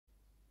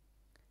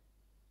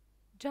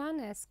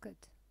John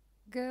Escott,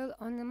 Girl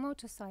on a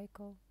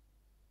Motorcycle.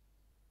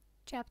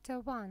 Chapter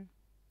 1.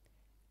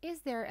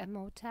 Is there a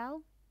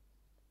motel?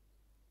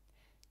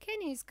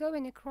 Kenny is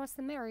going across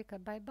America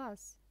by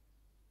bus.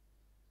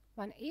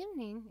 One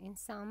evening in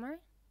summer,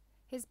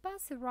 his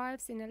bus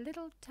arrives in a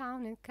little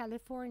town in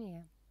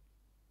California.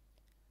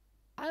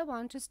 "I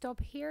want to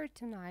stop here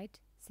tonight,"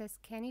 says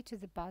Kenny to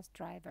the bus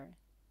driver.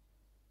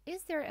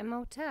 "Is there a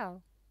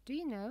motel? Do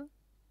you know?"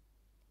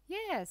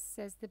 "Yes,"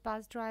 says the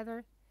bus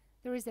driver.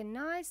 "There is a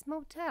nice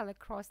motel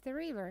across the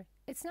river.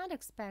 It's not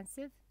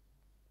expensive."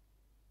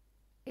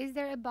 "Is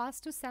there a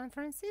bus to San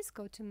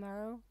Francisco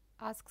tomorrow?"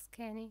 asks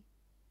Kenny.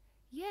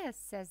 "Yes,"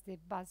 says the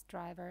bus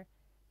driver.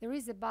 "There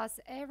is a bus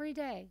every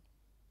day."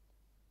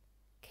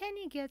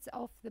 Kenny gets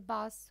off the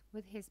bus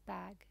with his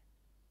bag.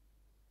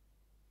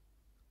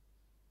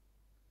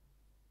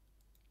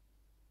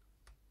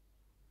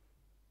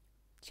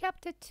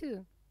 Chapter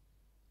 2.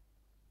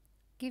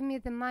 Give me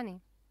the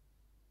money.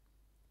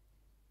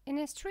 In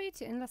a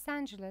street in Los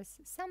Angeles,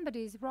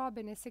 somebody is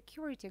robbing a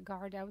security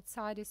guard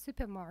outside a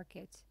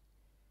supermarket.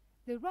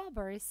 The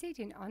robber is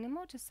sitting on a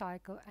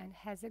motorcycle and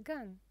has a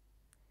gun.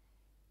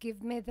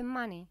 "Give me the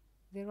money,"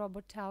 the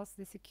robber tells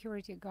the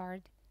security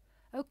guard.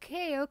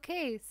 "Okay,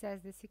 okay,"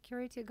 says the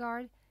security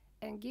guard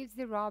and gives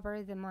the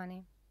robber the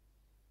money.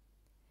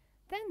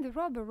 Then the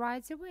robber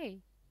rides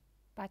away,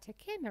 but a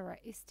camera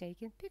is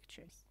taking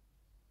pictures.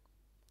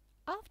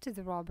 After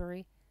the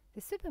robbery,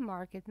 the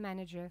supermarket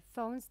manager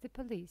phones the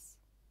police.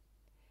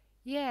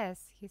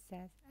 "Yes," he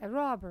says, "a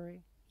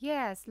robbery.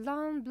 Yes,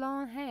 long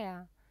blonde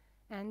hair,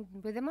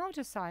 and with a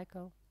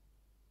motorcycle."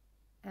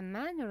 "A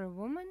man or a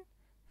woman?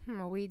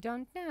 We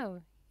don't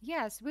know.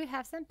 Yes, we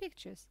have some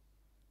pictures."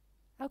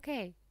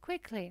 "Okay,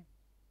 quickly."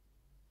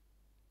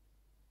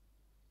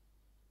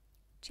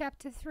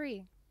 Chapter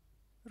 3.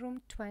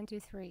 Room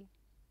 23.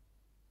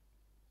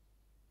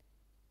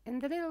 In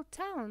the little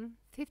town,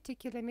 50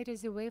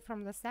 kilometers away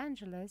from Los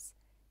Angeles,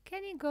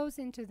 Kenny goes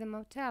into the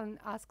motel and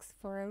asks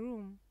for a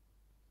room.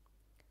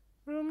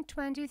 "Room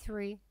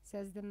 23,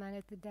 says the man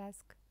at the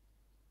desk.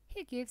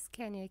 He gives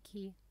Kenny a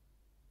key.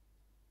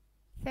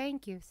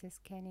 "Thank you," says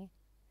Kenny,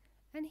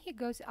 and he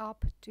goes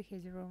up to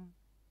his room.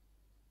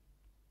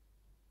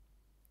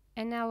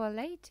 An hour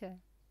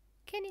later,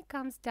 Kenny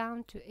comes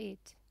down to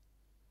eat.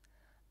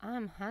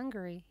 "I'm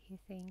hungry," he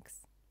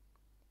thinks.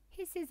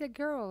 He sees a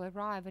girl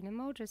arrive on a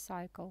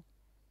motorcycle.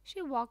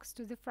 She walks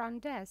to the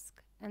front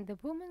desk, and the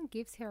woman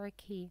gives her a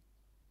key.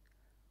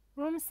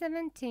 "Room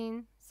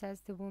 17,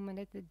 says the woman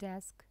at the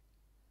desk.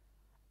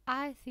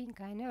 "I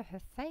think I know her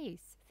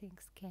face,"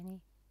 thinks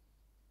Kenny.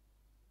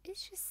 "Is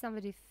she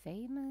somebody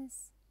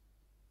famous?"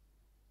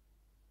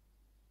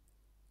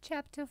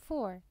 Chapter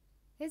 4.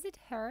 Is it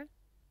her?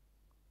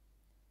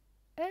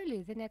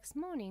 Early the next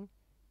morning,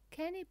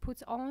 Kenny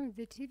puts on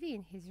the TV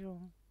in his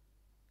room.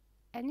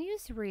 A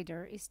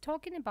newsreader is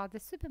talking about the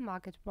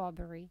supermarket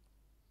robbery.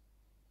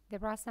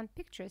 There are some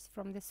pictures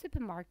from the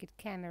supermarket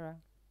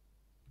camera.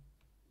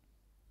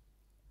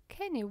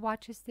 Kenny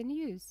watches the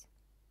news.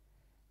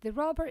 "The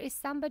robber is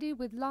somebody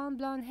with long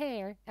blonde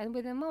hair and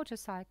with a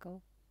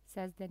motorcycle,"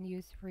 says the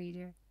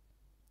newsreader.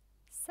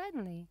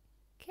 Suddenly,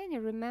 Kenny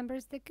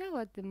remembers the girl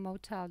at the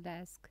motel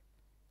desk.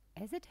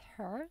 Is it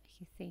her?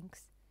 He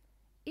thinks.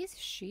 Is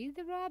she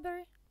the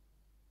robber?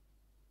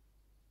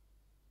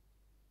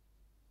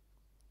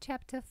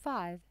 Chapter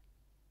 5.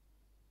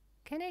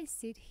 Can I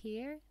sit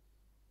here?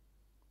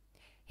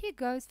 He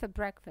goes for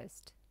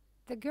breakfast.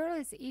 The girl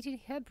is eating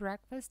her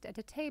breakfast at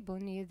a table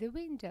near the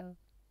window.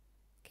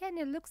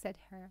 Kenny looks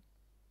at her.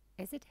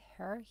 Is it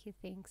her? He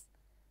thinks.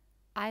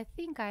 I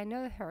think I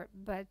know her,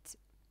 but...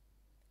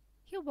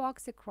 He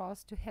walks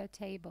across to her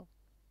table.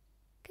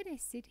 Can I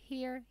sit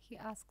here? He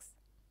asks.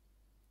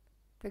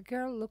 The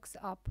girl looks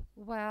up.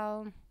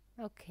 Well,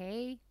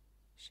 okay,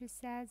 she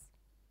says.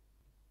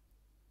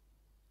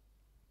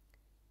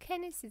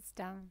 Kenny sits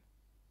down.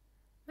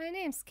 My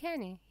name's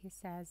Kenny, he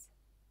says.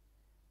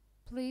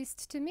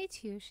 Pleased to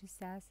meet you, she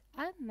says.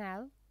 I'm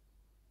Mel.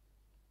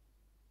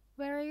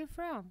 Where are you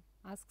from?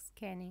 Asks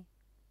Kenny.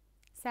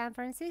 San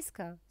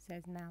Francisco,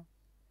 says Mel.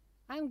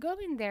 I'm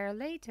going there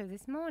later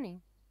this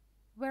morning.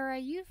 Where are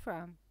you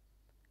from?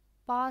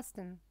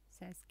 Boston,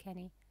 says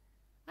Kenny.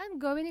 I'm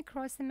going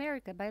across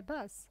America by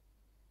bus.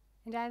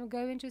 And I'm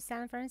going to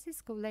San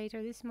Francisco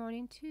later this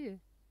morning too.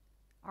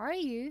 Are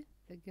you?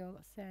 The girl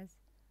says.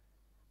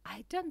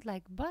 I don't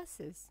like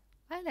buses.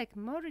 I like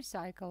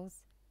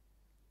motorcycles.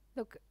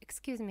 Look,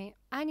 excuse me,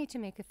 I need to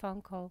make a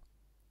phone call.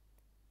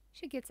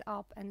 She gets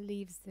up and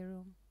leaves the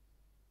room.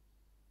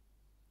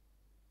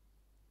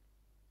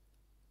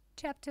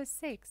 Chapter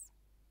 6.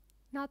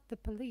 Not the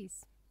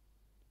police.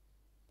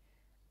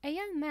 A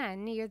young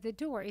man near the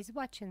door is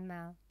watching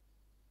Mel.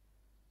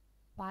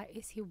 Why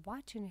is he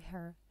watching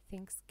her?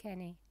 Thinks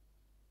Kenny.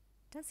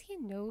 Does he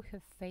know her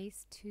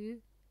face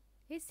too?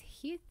 Is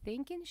he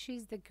thinking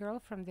she's the girl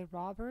from the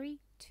robbery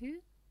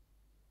too?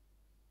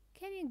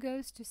 Kenny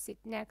goes to sit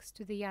next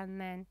to the young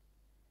man.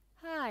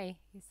 Hi,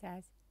 he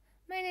says.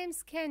 My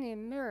name's Kenny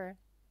Muir.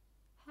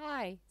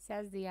 Hi,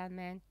 says the young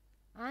man.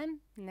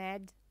 I'm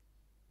Ned.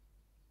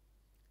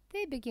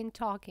 They begin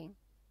talking.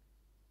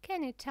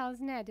 Kenny tells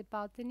Ned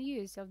about the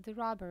news of the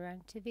robbery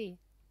on TV.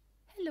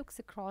 He looks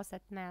across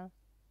at Mel.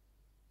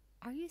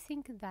 "Are you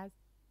thinking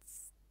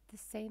that's the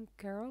same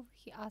girl?"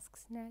 he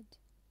asks Ned.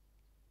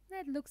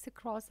 Ned looks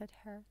across at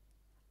her.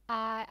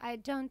 I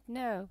don't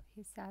know,"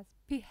 he says.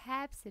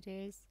 "Perhaps it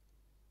is."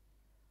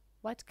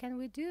 "What can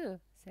we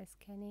do?" says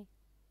Kenny.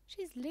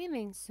 "She's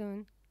leaving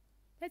soon.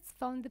 Let's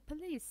phone the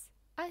police.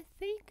 I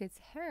think it's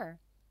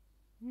her."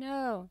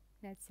 "No,"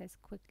 Ned says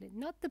quickly.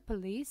 "Not the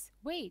police.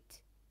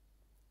 Wait."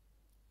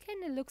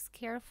 Kenny looks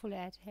carefully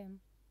at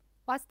him.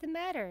 "What's the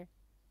matter?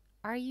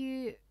 Are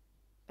you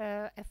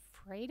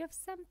afraid of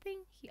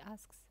something?" he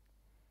asks.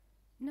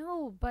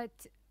 "No,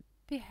 but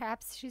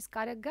perhaps she's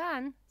got a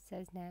gun,"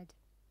 says Ned.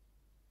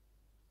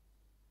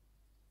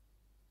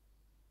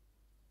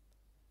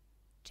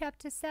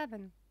 Chapter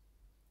 7.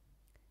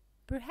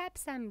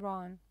 Perhaps I'm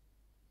wrong.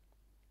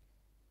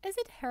 "Is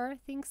it her?"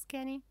 thinks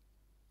Kenny.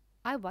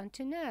 "I want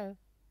to know.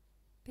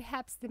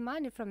 Perhaps the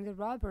money from the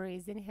robbery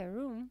is in her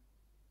room."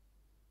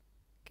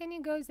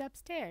 Kenny goes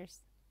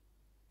upstairs.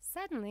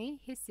 Suddenly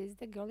he sees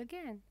the girl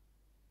again.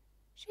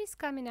 She's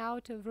coming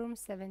out of room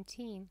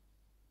 17.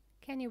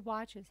 Kenny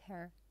watches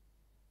her.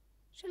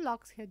 She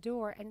locks her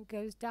door and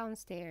goes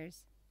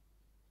downstairs.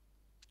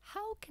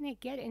 How can I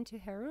get into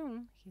her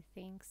room? He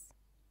thinks.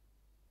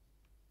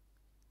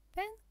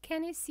 Then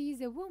Kenny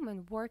sees a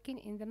woman working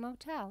in the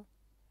motel.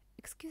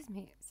 "Excuse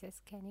me," says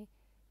Kenny,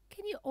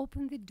 "can you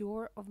open the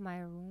door of my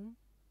room?"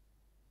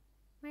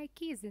 "My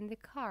key's in the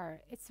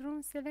car. It's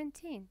room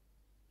 17.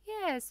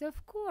 "Yes,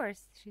 of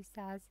course," she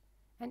says,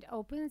 and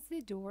opens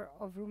the door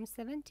of room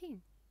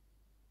 17.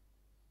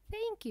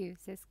 "Thank you,"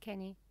 says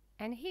Kenny,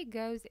 and he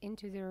goes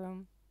into the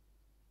room.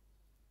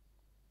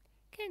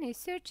 Kenny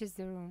searches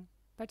the room,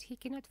 but he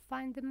cannot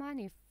find the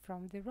money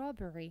from the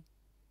robbery.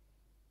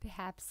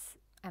 Perhaps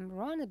I'm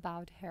wrong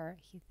about her,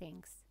 he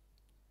thinks.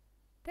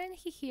 Then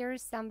he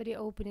hears somebody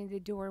opening the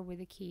door with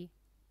a key.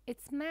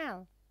 It's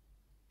Mel.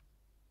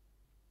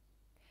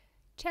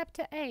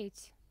 Chapter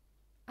 8.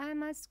 I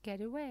Must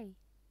Get Away.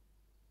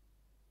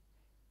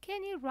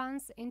 Kenny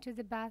runs into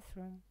the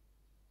bathroom.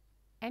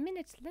 A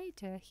minute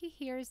later, he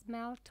hears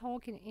Mel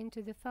talking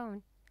into the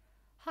phone.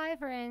 "Hi,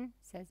 Vern,"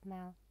 says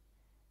Mel.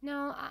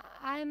 "No,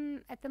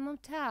 I'm at the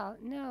motel.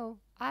 No,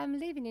 I'm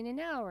leaving in an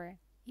hour."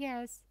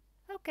 "Yes,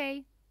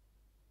 okay."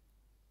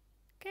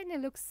 Kenny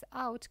looks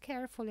out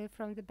carefully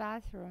from the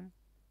bathroom.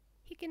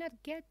 He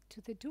cannot get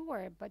to the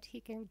door, but he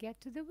can get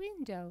to the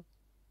window.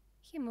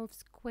 He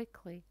moves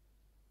quickly.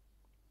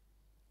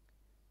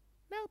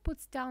 Mel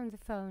puts down the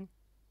phone.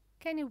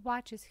 Kenny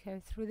watches her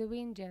through the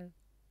window.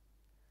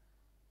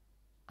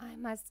 I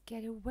must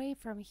get away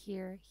from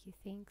here, he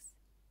thinks.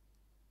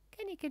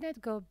 Kenny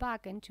cannot go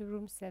back into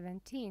room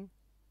 17,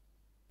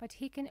 but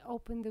he can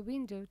open the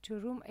window to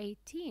room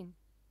 18.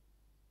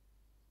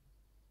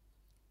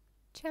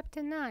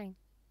 Chapter 9.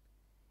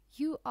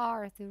 You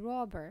are the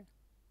robber.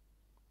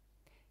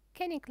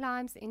 Kenny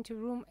climbs into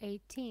room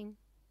 18.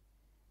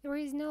 There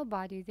is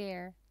nobody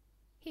there.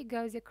 He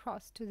goes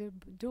across to the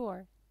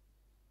door.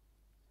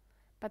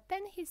 But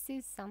then he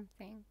sees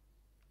something.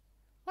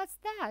 What's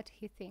that?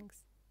 He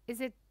thinks.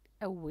 Is it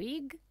a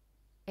wig?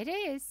 It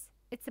is.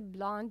 It's a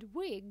blonde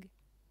wig.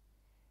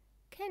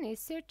 Kenny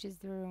searches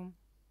the room.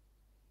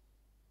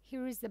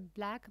 Here is a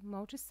black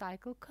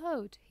motorcycle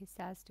coat, he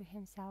says to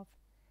himself.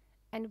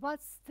 And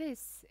what's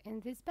this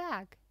in this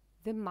bag?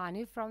 The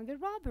money from the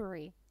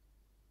robbery.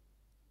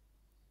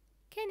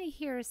 Kenny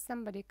hears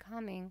somebody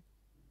coming.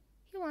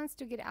 He wants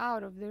to get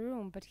out of the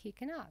room, but he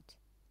cannot.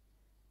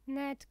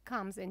 Ned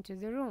comes into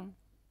the room.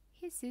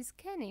 He sees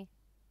Kenny.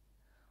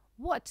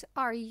 What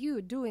are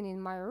you doing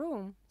in my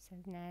room?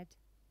 Says Ned.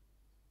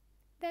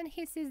 Then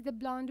he sees the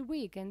blonde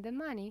wig and the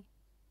money.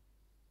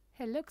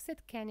 He looks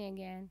at Kenny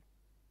again.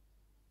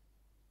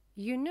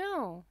 You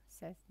know,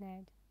 says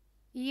Ned.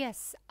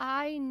 Yes,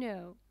 I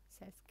know,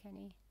 says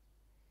Kenny.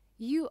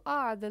 You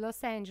are the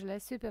Los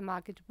Angeles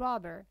supermarket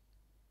robber.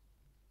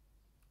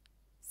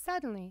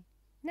 Suddenly,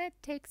 Ned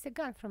takes a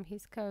gun from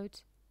his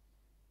coat.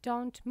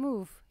 Don't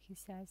move, he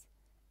says,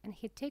 and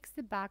he takes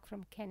the bag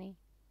from Kenny.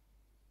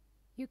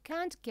 You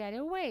can't get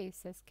away,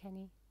 says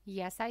Kenny.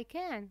 Yes, I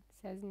can,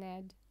 says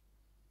Ned.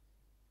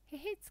 He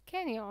hits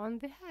Kenny on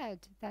the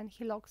head, then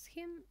he locks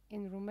him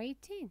in room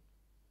 18.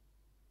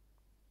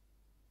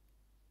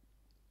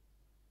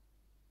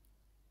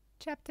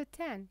 Chapter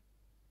 10.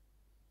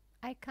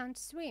 I Can't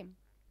Swim.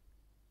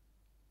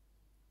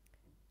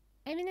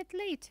 A minute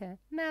later,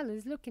 Mel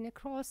is looking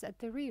across at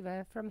the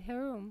river from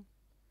her room.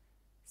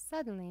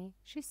 Suddenly,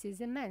 she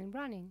sees a man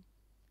running.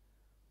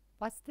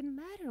 What's the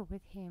matter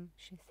with him,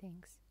 she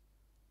thinks.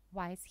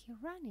 Why is he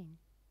running?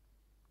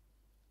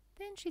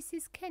 Then she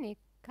sees Kenny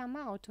come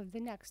out of the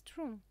next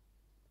room.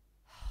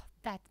 Oh,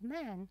 that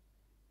man,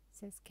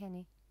 says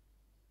Kenny.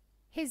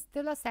 He's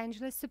the Los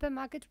Angeles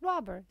supermarket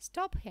robber.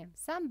 Stop him,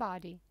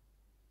 somebody.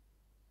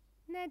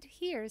 Ned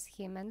hears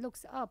him and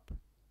looks up.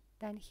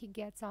 Then he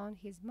gets on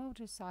his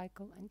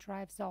motorcycle and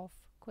drives off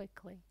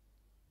quickly.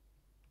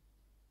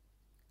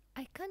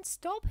 I can't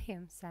stop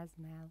him, says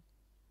Mel.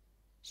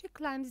 She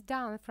climbs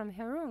down from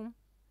her room.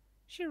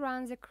 She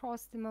runs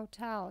across the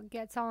motel,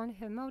 gets on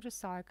her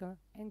motorcycle,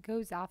 and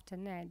goes after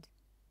Ned.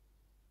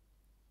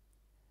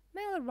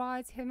 Mel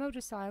rides her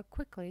motorcycle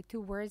quickly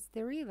towards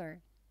the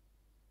river.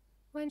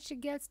 When she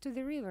gets to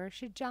the river,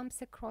 she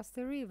jumps across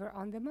the river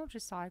on the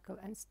motorcycle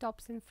and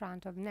stops in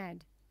front of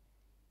Ned.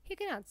 He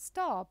cannot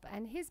stop,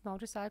 and his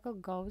motorcycle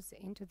goes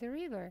into the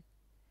river.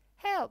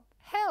 "Help!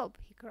 Help!"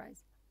 he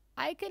cries.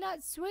 "I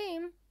cannot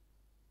swim!"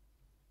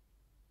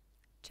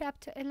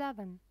 Chapter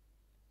 11.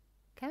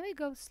 Can we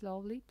go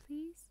slowly,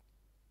 please?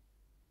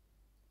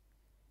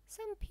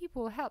 Some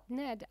people help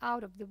Ned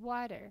out of the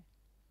water.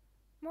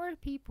 More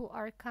people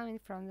are coming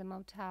from the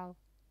motel.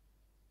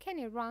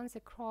 Kenny runs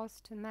across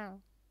to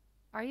Mel.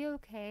 "Are you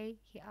okay?"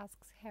 he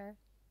asks her.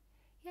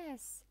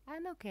 "Yes,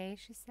 I'm okay,"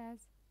 she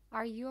says.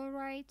 "Are you all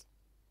right?"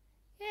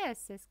 "Yes,"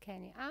 says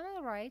Kenny, "I'm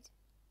all right."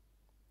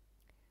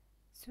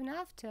 Soon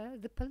after,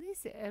 the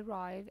police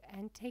arrive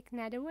and take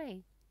Ned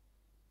away.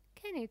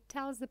 Kenny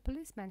tells the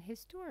policeman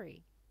his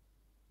story.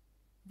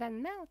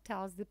 Then Mel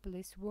tells the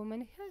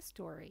policewoman her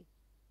story.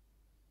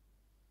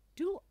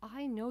 "Do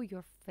I know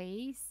your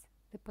face?"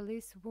 the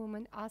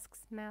policewoman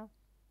asks Mel.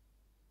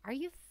 "Are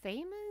you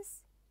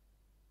famous?"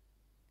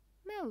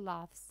 Mel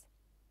laughs.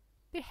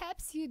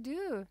 "Perhaps you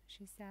do,"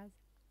 she says.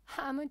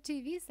 "I'm on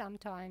TV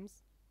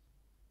sometimes."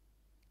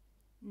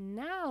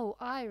 "Now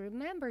I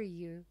remember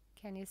you,"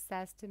 Kenny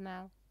says to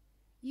Mel.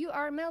 "You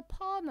are Mel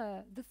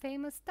Palmer, the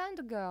famous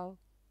stunt girl.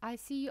 I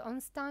see you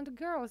on Stunt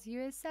Girls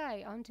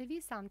USA on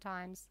TV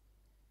sometimes."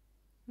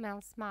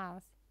 Mel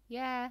smiles.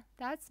 "Yeah,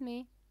 that's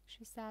me,"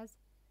 she says.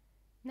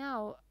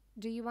 "Now,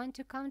 do you want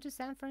to come to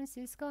San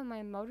Francisco on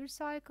my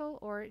motorcycle,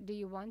 or do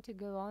you want to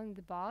go on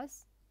the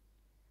bus?"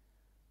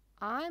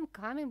 "I'm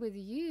coming with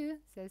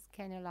you," says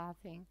Kenny,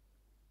 laughing.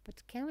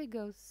 "But can we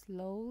go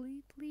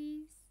slowly,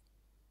 please?"